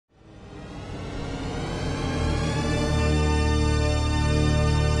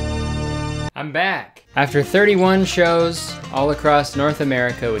I'm back. After 31 shows all across North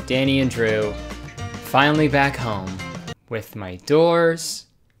America with Danny and Drew, finally back home with my doors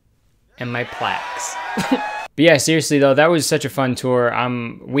and my plaques. But yeah, seriously though, that was such a fun tour.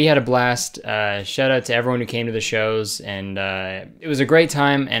 We had a blast. Shout out to everyone who came to the shows, and it was a great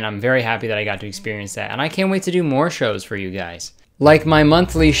time, and I'm very happy that I got to experience that. And I can't wait to do more shows for you guys. Like my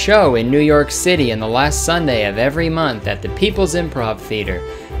monthly show in New York City on the last Sunday of every month at the People's Improv Theater.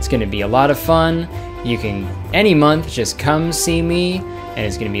 It's gonna be a lot of fun. You can, any month, just come see me, and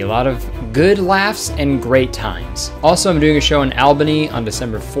it's gonna be a lot of good laughs and great times. Also, I'm doing a show in Albany on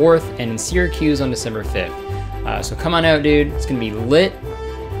December 4th and in Syracuse on December 5th. So come on out, dude. It's gonna be lit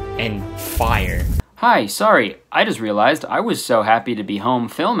and fire. Hi, sorry, I just realized I was so happy to be home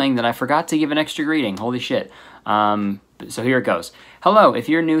filming that I forgot to give an extra greeting. Holy shit. So here it goes. Hello, if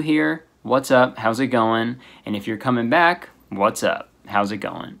you're new here, what's up? How's it going? And if you're coming back, what's up? How's it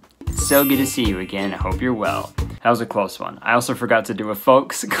going? It's so good to see you again. I hope you're well. That was a close one. I also forgot to do a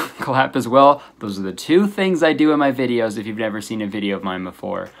folks clap as well. Those are the two things I do in my videos if you've never seen a video of mine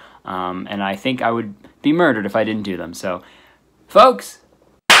before. And I think I would be murdered if I didn't do them. So, folks!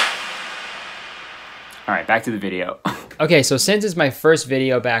 Alright, back to the video. Okay, so since it's my first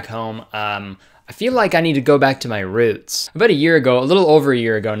video back home, I feel like I need to go back to my roots. About a year ago, a little over a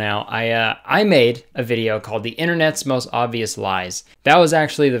year ago now, I made a video called The Internet's Most Obvious Lies. That was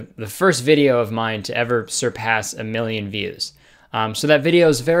actually the first video of mine to ever surpass 1 million views. So that video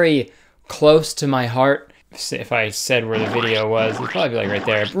is very close to my heart. If I said where the video was, it'd probably be like right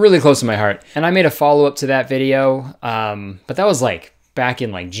there, really close to my heart. And I made a follow-up to that video, but that was like back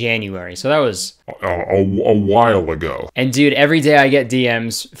in like January, so that was a while ago. And dude, every day I get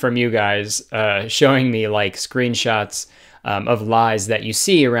DMs from you guys showing me like screenshots of lies that you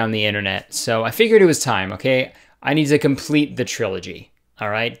see around the internet. So I figured it was time, okay? I need to complete the trilogy, all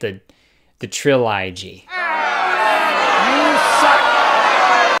right? The trilogy. You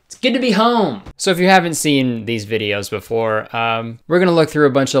suck! It's good to be home. So if you haven't seen these videos before, we're gonna look through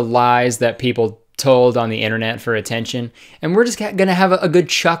a bunch of lies that people told on the internet for attention, and we're just gonna have a good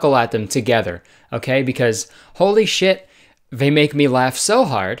chuckle at them together, okay? Because holy shit, they make me laugh so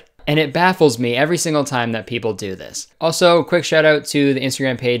hard, and it baffles me every single time that people do this. Also, quick shout out to the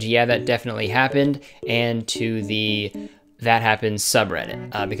Instagram page, Yeah, That Definitely Happened, and to the That Happened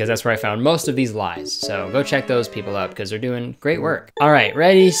subreddit, because that's where I found most of these lies. So go check those people out, because they're doing great work. All right,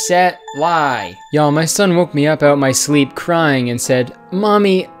 ready, set, lie. Y'all, my son woke me up out my sleep crying and said,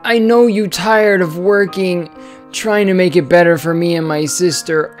 "Mommy, I know you tired of working, trying to make it better for me and my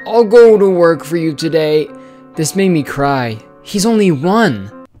sister. I'll go to work for you today." This made me cry. He's only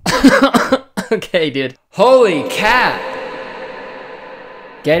 1. Okay, dude. Holy cap.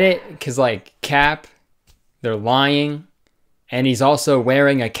 Get it? Because like cap, they're lying. And he's also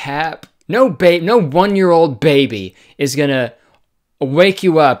wearing a cap. No 1-year-old baby is gonna wake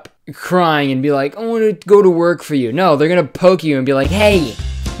you up crying and be like, "I want to go to work for you." No, they're gonna poke you and be like, "Hey,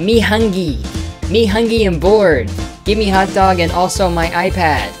 me hungry and bored. Give me hot dog and also my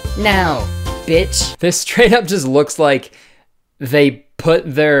iPad. Now, bitch." This straight up just looks like they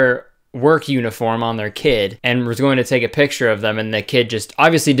put their work uniform on their kid and was going to take a picture of them, and the kid just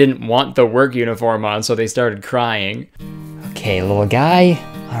obviously didn't want the work uniform on, so they started crying. Okay, little guy.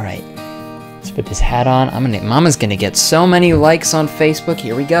 All right, let's put this hat on. Mama's gonna get so many likes on Facebook.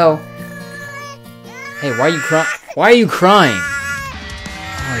 Here we go. Hey, why are you crying? Why are you crying?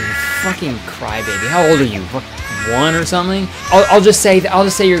 Oh, you fucking crybaby. How old are you? 1 or something? I'll just say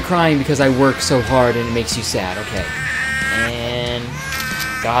you're crying because I work so hard and it makes you sad. Okay. And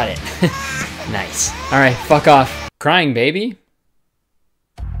got it. Nice. All right, fuck off. Crying baby.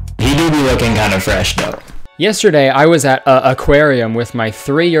 He do be looking kind of fresh though. Yesterday, I was at an aquarium with my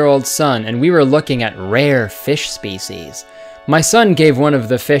 3-year-old son, and we were looking at rare fish species. My son gave one of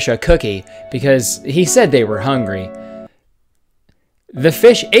the fish a cookie because he said they were hungry. The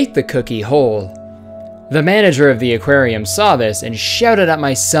fish ate the cookie whole. The manager of the aquarium saw this and shouted at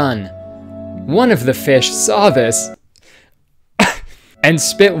my son. One of the fish saw this and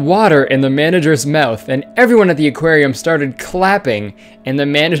spit water in the manager's mouth, and everyone at the aquarium started clapping, and the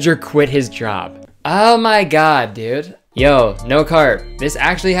manager quit his job. Oh my god, dude. Yo, no carp. This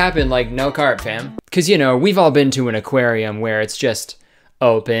actually happened, like, no carp, fam. Cause, you know, we've all been to an aquarium where it's just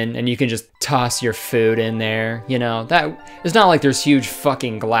open and you can just toss your food in there, you know? It's not like there's huge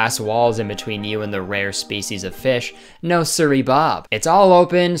fucking glass walls in between you and the rare species of fish. No siree bob. It's all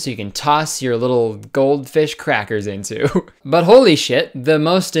open so you can toss your little goldfish crackers into. But holy shit, the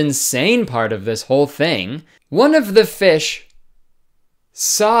most insane part of this whole thing, one of the fish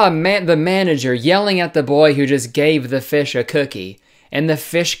saw the manager yelling at the boy who just gave the fish a cookie, and the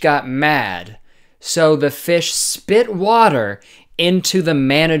fish got mad. So the fish spit water into the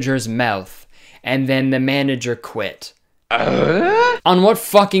manager's mouth, and then the manager quit. On what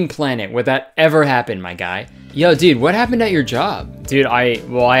fucking planet would that ever happen, my guy? Yo, dude, what happened at your job? Dude, I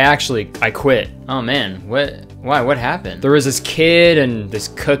quit. Oh man, why, what happened? There was this kid and this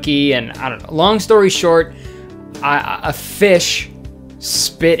cookie and I don't know. Long story short, a fish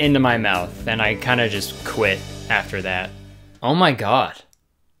spit into my mouth and I kind of just quit after that. Oh my God.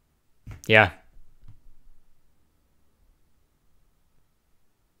 Yeah.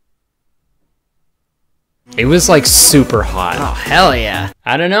 It was like super hot. Oh, hell yeah.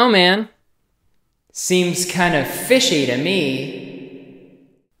 I don't know, man. Seems kind of fishy to me.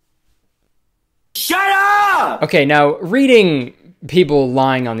 Shut up! Okay, now reading people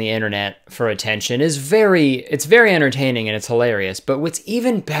lying on the internet for attention is very entertaining and it's hilarious, but what's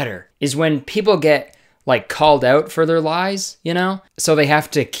even better is when people get like called out for their lies, you know? So they have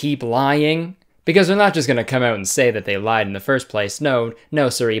to keep lying. Because they're not just gonna come out and say that they lied in the first place. No,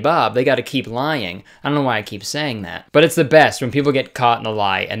 sorry, Bob, they gotta keep lying. I don't know why I keep saying that. But it's the best when people get caught in a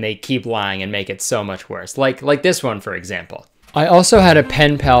lie and they keep lying and make it so much worse. Like this one, for example. I also had a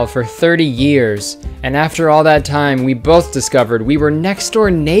pen pal for 30 years, and after all that time, we both discovered we were next door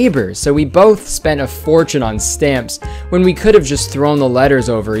neighbors, so we both spent a fortune on stamps when we could have just thrown the letters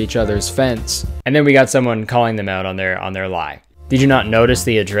over each other's fence. And then we got someone calling them out on their lie. Did you not notice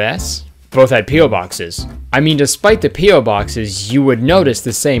the address? Both had P.O. boxes. I mean, despite the P.O. boxes, you would notice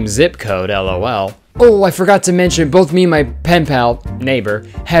the same zip code, LOL. Oh, I forgot to mention, both me and my pen pal, neighbor,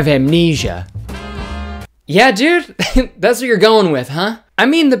 have amnesia. Yeah, dude, that's what you're going with, huh? I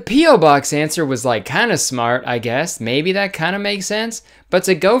mean, the P.O. box answer was like kind of smart, I guess. Maybe that kind of makes sense. But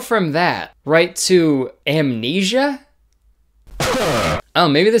to go from that right to amnesia? Oh,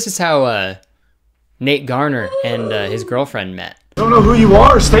 maybe this is how Nate Garner and his girlfriend met. I don't know who you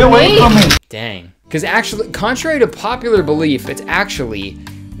are. Stay away from me. Dang. Because actually, contrary to popular belief, it's actually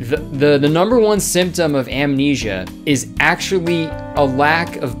the number one symptom of amnesia is actually a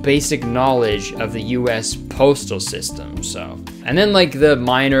lack of basic knowledge of the US postal system, so. And then like the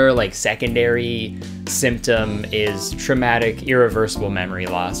minor, like secondary symptom is traumatic, irreversible memory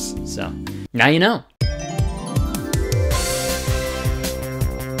loss, so. Now you know.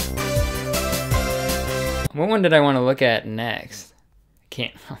 What one did I want to look at next?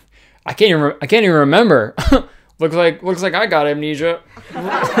 I can't even remember. looks like I got amnesia.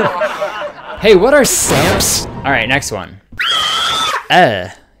 Hey, what are stamps? All right, next one.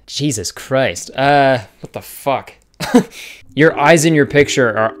 Jesus Christ. What the fuck? Your eyes in your picture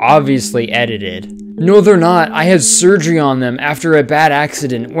are obviously edited. No, they're not. I had surgery on them after a bad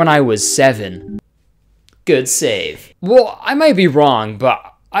accident when I was 7. Good save. Well, I might be wrong, but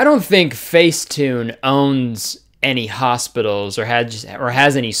I don't think Facetune owns any hospitals or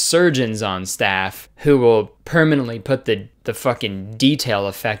has any surgeons on staff who will permanently put the fucking detail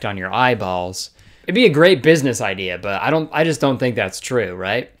effect on your eyeballs. It'd be a great business idea, but I just don't think that's true,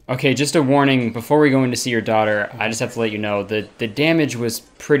 right? Okay, just a warning, before we go in to see your daughter, I just have to let you know that the damage was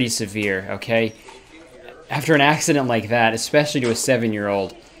pretty severe, okay? After an accident like that, especially to a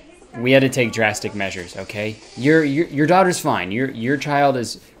 7-year-old, we had to take drastic measures, okay? Your daughter's fine. Your child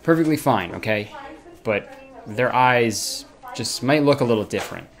is perfectly fine, okay? But their eyes just might look a little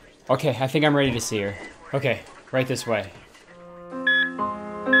different. Okay, I think I'm ready to see her. Okay, right this way.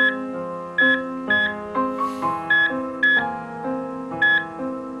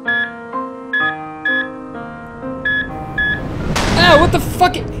 Ah, what the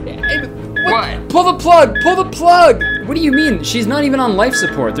fuck? What? Pull the plug! Pull the plug! What do you mean? She's not even on life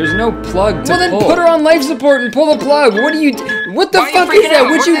support. There's no plug to pull. Well, then put her on life support and pull the plug. What do you? What the fuck is that?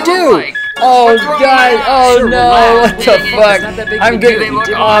 What'd you do? Like? Oh God! Oh no! What the fuck? I'm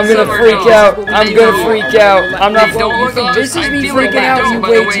gonna freak out. I'm gonna freak out. I'm not. You think this is me freaking out? You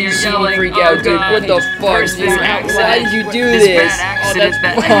wait till you see me freak out, dude. What the fuck, dude? Why did you do this? Oh, that's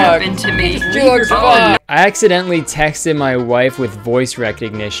fucked. She looks fucked. I accidentally texted my wife with voice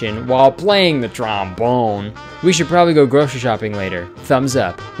recognition while playing the trombone. We should probably go grocery shopping later. Thumbs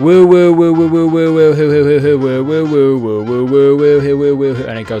up. Woo woo woo woo woo woo woo woo woo woo woo woo woo woo woo woo woo woo woo,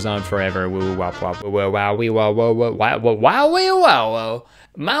 and it goes on forever. Woo wow wow wow wow wee wow wow wow wow wee wow wow.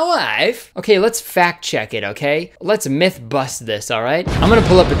 My wife. Okay, let's fact check it. Okay, let's myth bust this. All right. I'm gonna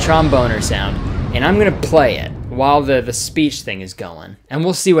pull up a tromboner sound, and I'm gonna play it while the speech thing is going, and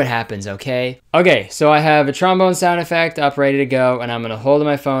we'll see what happens, okay? Okay, so I have a trombone sound effect up ready to go, and I'm gonna hold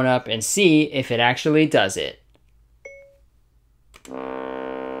my phone up and see if it actually does it.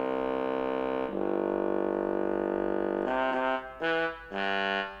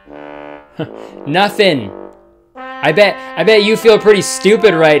 Nothing. I bet you feel pretty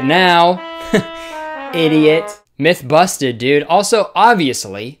stupid right now. Idiot. Myth busted, dude. Also,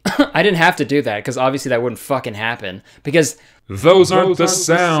 obviously, I didn't have to do that, because obviously that wouldn't fucking happen. Because those aren't the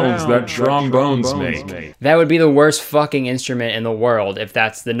sounds that trombones make. that would be the worst fucking instrument in the world if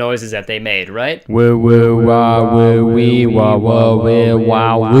that's the noises that they made, right? Woo woo wah woo wee wah wah wee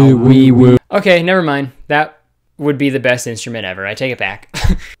wah woo wee woo. Okay, never mind. That would be the best instrument ever. I take it back.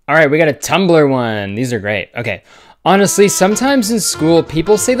 All right, we got a Tumblr one. These are great. Okay. Honestly, sometimes in school,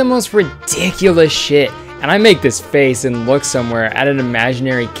 people say the most ridiculous shit, and I make this face and look somewhere at an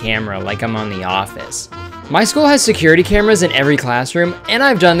imaginary camera like I'm on The Office. My school has security cameras in every classroom, and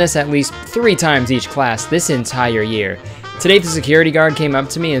I've done this at least 3 times each class this entire year. Today, the security guard came up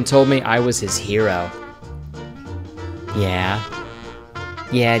to me and told me I was his hero. Yeah.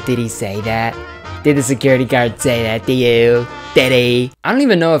 Yeah, did he say that? Did the security guard say that to you? Did he? I don't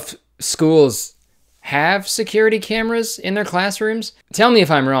even know if schools have security cameras in their classrooms. Tell me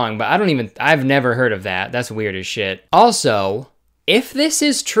if I'm wrong, but I've never heard of that. That's weird as shit. Also, if this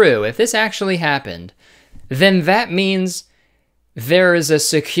is true, if this actually happened, then that means there is a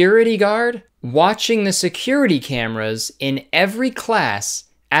security guard watching the security cameras in every class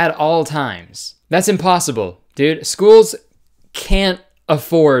at all times. That's impossible, dude. Schools can't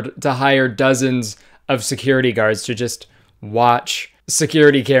afford to hire dozens of security guards to just watch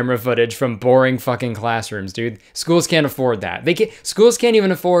security camera footage from boring fucking classrooms, dude. Schools can't afford that. Schools can't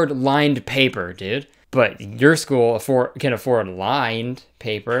even afford lined paper, dude. But your school can afford lined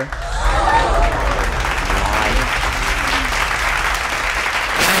paper.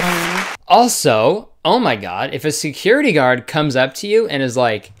 Also, oh my god, if a security guard comes up to you and is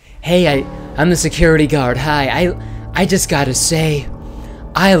like, "Hey, I'm the security guard. Hi, I just gotta say,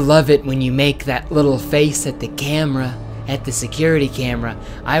 I love it when you make that little face at the camera. At the security camera.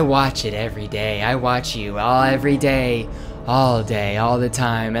 I watch it every day. I watch you every day, all the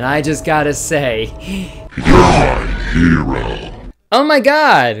time. And I just gotta say, You're my hero. Oh my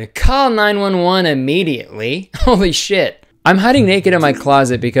god, call 911 immediately. Holy shit. I'm hiding naked in my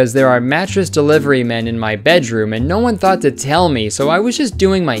closet because there are mattress delivery men in my bedroom and no one thought to tell me, so I was just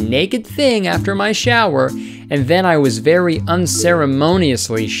doing my naked thing after my shower, and then I was very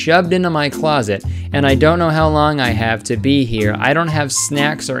unceremoniously shoved into my closet, and I don't know how long I have to be here. I don't have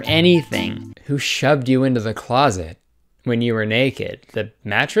snacks or anything. Who shoved you into the closet when you were naked? The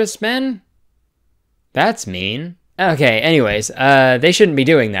mattress men? That's mean. Okay, anyways, they shouldn't be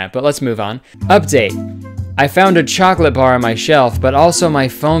doing that, but let's move on. Update. I found a chocolate bar on my shelf, but also my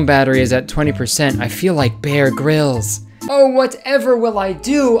phone battery is at 20%. I feel like Bear Grylls. Oh, whatever will I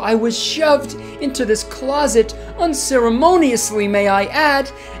do? I was shoved into this closet unceremoniously, may I add,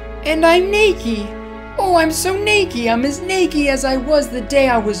 and I'm naked. Oh, I'm so naked. I'm as naked as I was the day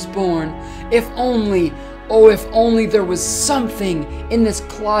I was born. If only, oh, if only there was something in this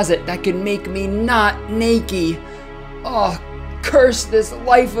closet that could make me not naked. Oh, curse this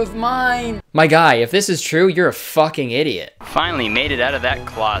life of mine. My guy, if this is true, you're a fucking idiot. Finally made it out of that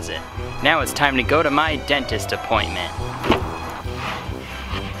closet. Now it's time to go to my dentist appointment.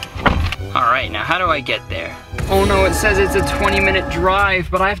 Alright, now how do I get there? Oh no, it says it's a 20-minute drive,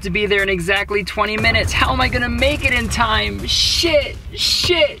 but I have to be there in exactly 20 minutes. How am I gonna make it in time? Shit,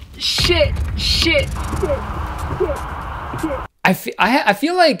 shit, shit, shit. I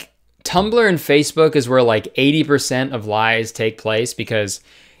feel like Tumblr and Facebook is where like 80% of lies take place, because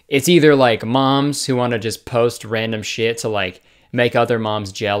it's either like moms who want to just post random shit to like make other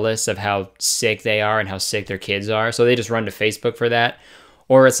moms jealous of how sick they are and how sick their kids are, so they just run to Facebook for that.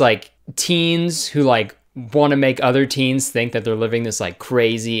 Or it's like teens who like want to make other teens think that they're living this like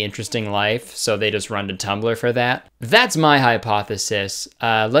crazy, interesting life, so they just run to Tumblr for that. That's my hypothesis.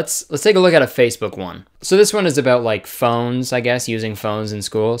 Let's take a look at a Facebook one. So this one is about like phones, I guess, using phones in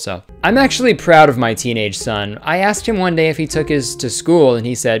school. So I'm actually proud of my teenage son. I asked him one day if he took his to school, and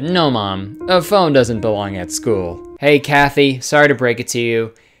he said, "No, Mom, a phone doesn't belong at school." Hey, Kathy, sorry to break it to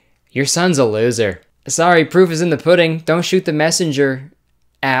you. Your son's a loser. Sorry, proof is in the pudding. Don't shoot the messenger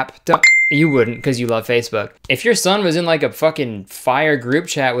app. You wouldn't, because you love Facebook. If your son was in like a fucking fire group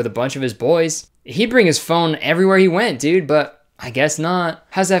chat with a bunch of his boys, he'd bring his phone everywhere he went, dude, but I guess not.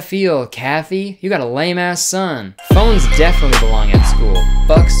 How's that feel, Kathy? You got a lame-ass son. Phones definitely belong at school.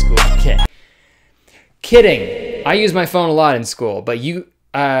 Fuck school. Okay. Kidding. I use my phone a lot in school, but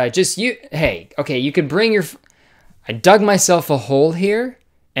hey, okay, you could bring your... I dug myself a hole here,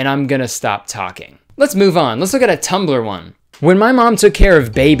 and I'm gonna stop talking. Let's move on. Let's look at a Tumblr one. When my mom took care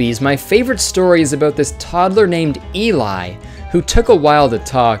of babies, my favorite story is about this toddler named Eli, who took a while to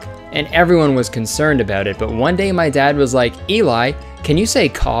talk, and everyone was concerned about it, but one day my dad was like, "Eli, can you say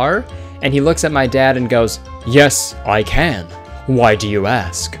car?" And he looks at my dad and goes, "Yes, I can. Why do you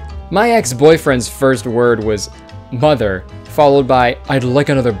ask?" My ex-boyfriend's first word was mother, followed by, "I'd like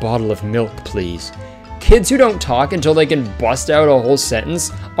another bottle of milk, please." Kids who don't talk until they can bust out a whole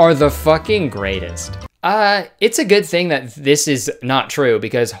sentence are the fucking greatest. It's a good thing that this is not true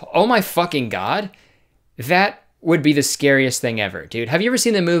because, oh my fucking god, that would be the scariest thing ever, dude. Have you ever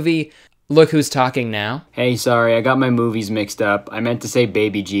seen the movie Look Who's Talking Now? Hey, sorry, I got my movies mixed up. I meant to say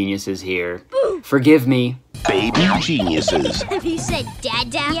Baby Geniuses here. Forgive me. Baby Geniuses. Have you said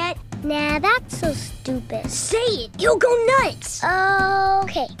Dada yet? Nah, that's so stupid. Say it, you'll go nuts.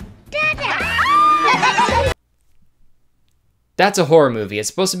 Okay. Dada! That's a horror movie. It's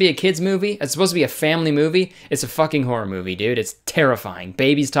supposed to be a kid's movie. It's supposed to be a family movie. It's a fucking horror movie, dude. It's terrifying.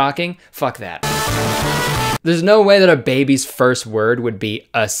 Babies talking? Fuck that. There's no way that a baby's first word would be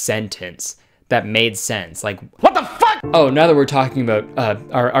a sentence that made sense. Like, what the fuck? Oh, now that we're talking about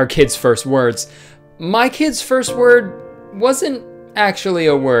our kids' first words, my kid's first word wasn't actually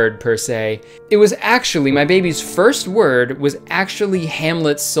a word per se. It was actually, my baby's first word was actually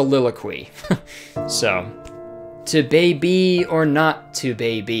Hamlet's soliloquy. So, to baby or not to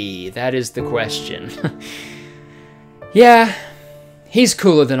baby, that is the question. Yeah, he's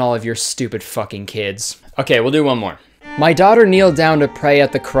cooler than all of your stupid fucking kids. Okay, we'll do one more. My daughter kneeled down to pray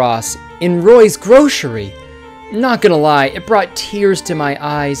at the cross in Roy's grocery. Not gonna lie, it brought tears to my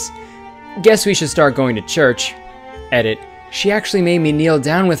eyes. Guess we should start going to church. Edit. She actually made me kneel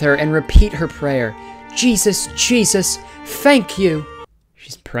down with her and repeat her prayer. Jesus, Jesus, thank you.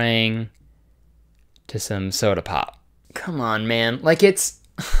 She's praying to some soda pop. Come on, man. Like, it's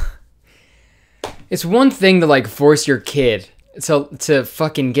one thing to, like, force your kid to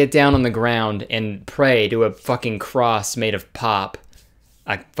fucking get down on the ground and pray to a fucking cross made of pop.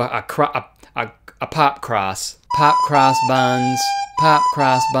 A pop cross. Pop cross buns. Pop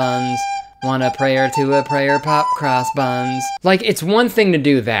cross buns. Want a prayer to a prayer, pop cross buns. Like, it's one thing to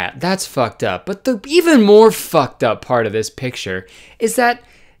do that. That's fucked up. But the even more fucked up part of this picture is that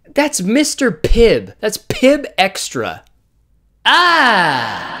that's Mr. Pibb. That's Pibb Extra.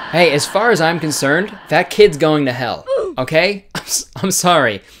 Ah! Hey, as far as I'm concerned, that kid's going to hell. Okay? I'm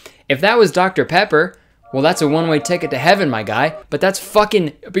sorry. If that was Dr. Pepper, well, that's a one-way ticket to heaven, my guy. But that's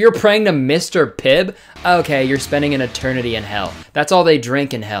fucking... But you're praying to Mr. Pibb? Okay, you're spending an eternity in hell. That's all they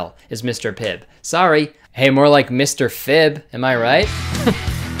drink in hell, is Mr. Pibb. Sorry. Hey, more like Mr. Fib, am I right?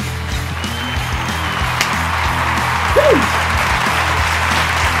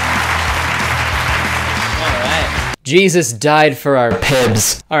 Alright. Jesus died for our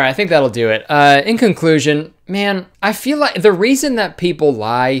pibs. Alright, I think that'll do it. In conclusion... Man, I feel like the reason that people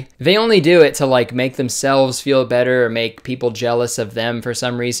lie, they only do it to like make themselves feel better or make people jealous of them for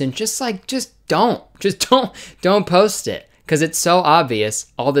some reason. Just don't post it because it's so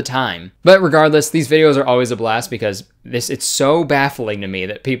obvious all the time. But regardless, these videos are always a blast because it's so baffling to me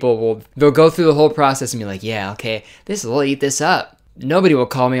that they'll go through the whole process and be like, yeah, okay, we'll eat this up. Nobody will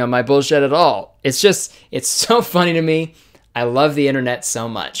call me on my bullshit at all. It's so funny to me. I love the internet so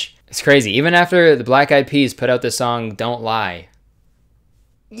much. It's crazy. Even after the Black Eyed Peas put out the song Don't Lie,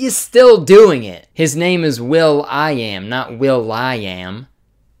 you're still doing it. His name is Will I Am, not Will I Am.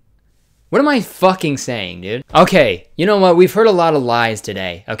 What am I fucking saying, dude? Okay, you know what? We've heard a lot of lies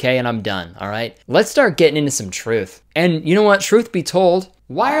today, okay? And I'm done, all right? Let's start getting into some truth. And you know what? Truth be told,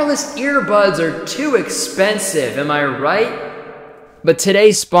 wireless earbuds are too expensive, am I right? But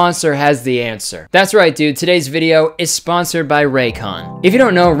today's sponsor has the answer. That's right, dude. Today's video is sponsored by Raycon. If you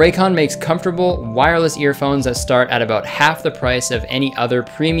don't know, Raycon makes comfortable wireless earphones that start at about half the price of any other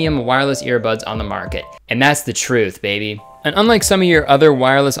premium wireless earbuds on the market. And that's the truth, baby. And unlike some of your other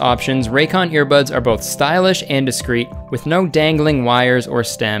wireless options, Raycon earbuds are both stylish and discreet, with no dangling wires or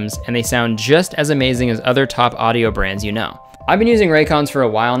stems, and they sound just as amazing as other top audio brands you know. I've been using Raycons for a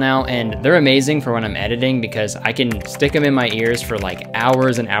while now, and they're amazing for when I'm editing because I can stick them in my ears for like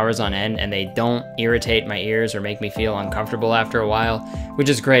hours and hours on end, and they don't irritate my ears or make me feel uncomfortable after a while, which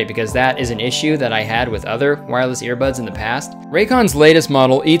is great because that is an issue that I had with other wireless earbuds in the past. Raycon's latest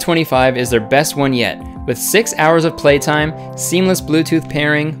model, E25, is their best one yet, with 6 hours of playtime, seamless Bluetooth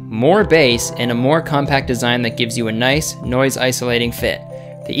pairing, more bass, and a more compact design that gives you a nice, noise-isolating fit.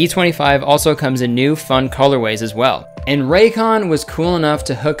 The E25 also comes in new, fun colorways as well. And Raycon was cool enough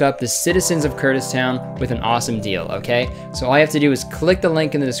to hook up the citizens of Kurtistown with an awesome deal, okay? So all you have to do is click the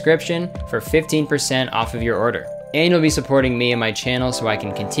link in the description for 15% off of your order. And you'll be supporting me and my channel so I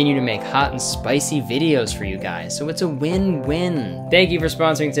can continue to make hot and spicy videos for you guys. So it's a win-win. Thank you for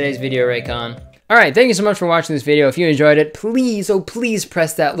sponsoring today's video, Raycon. Alright, thank you so much for watching this video. If you enjoyed it, please, oh please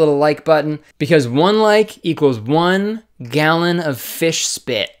press that little like button because 1 like equals 1 gallon of fish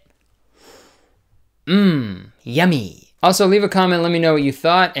spit. Yummy. Also, leave a comment, let me know what you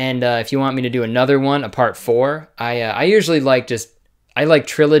thought, and if you want me to do another one, a part 4. I usually like I like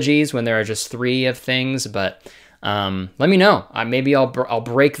trilogies when there are just 3 of things, but let me know. Maybe I'll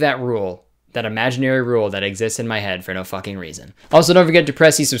break that rule, that imaginary rule that exists in my head for no fucking reason. Also, don't forget to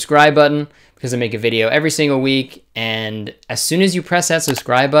press the subscribe button, because I make a video every single week, and as soon as you press that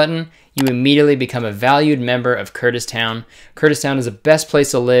subscribe button, you immediately become a valued member of Kurtis Town. Kurtis Town is the best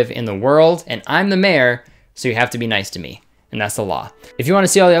place to live in the world, and I'm the mayor, so you have to be nice to me, and that's the law. If you want to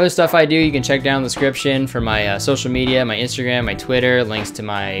see all the other stuff I do, you can check down in the description for my social media, my Instagram, my Twitter, links to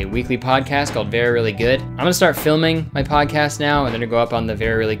my weekly podcast called Very Really Good. I'm gonna start filming my podcast now, and then it'll go up on the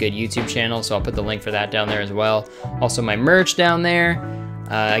Very Really Good YouTube channel, so I'll put the link for that down there as well. Also my merch down there.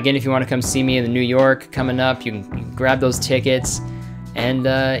 Again, if you want to come see me in New York coming up, you can grab those tickets. And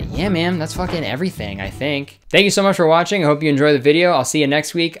yeah, man, that's fucking everything, I think. Thank you so much for watching. I hope you enjoy the video. I'll see you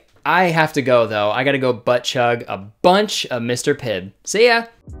next week. I have to go, though. I gotta go butt chug a bunch of Mr. Pibb. See ya!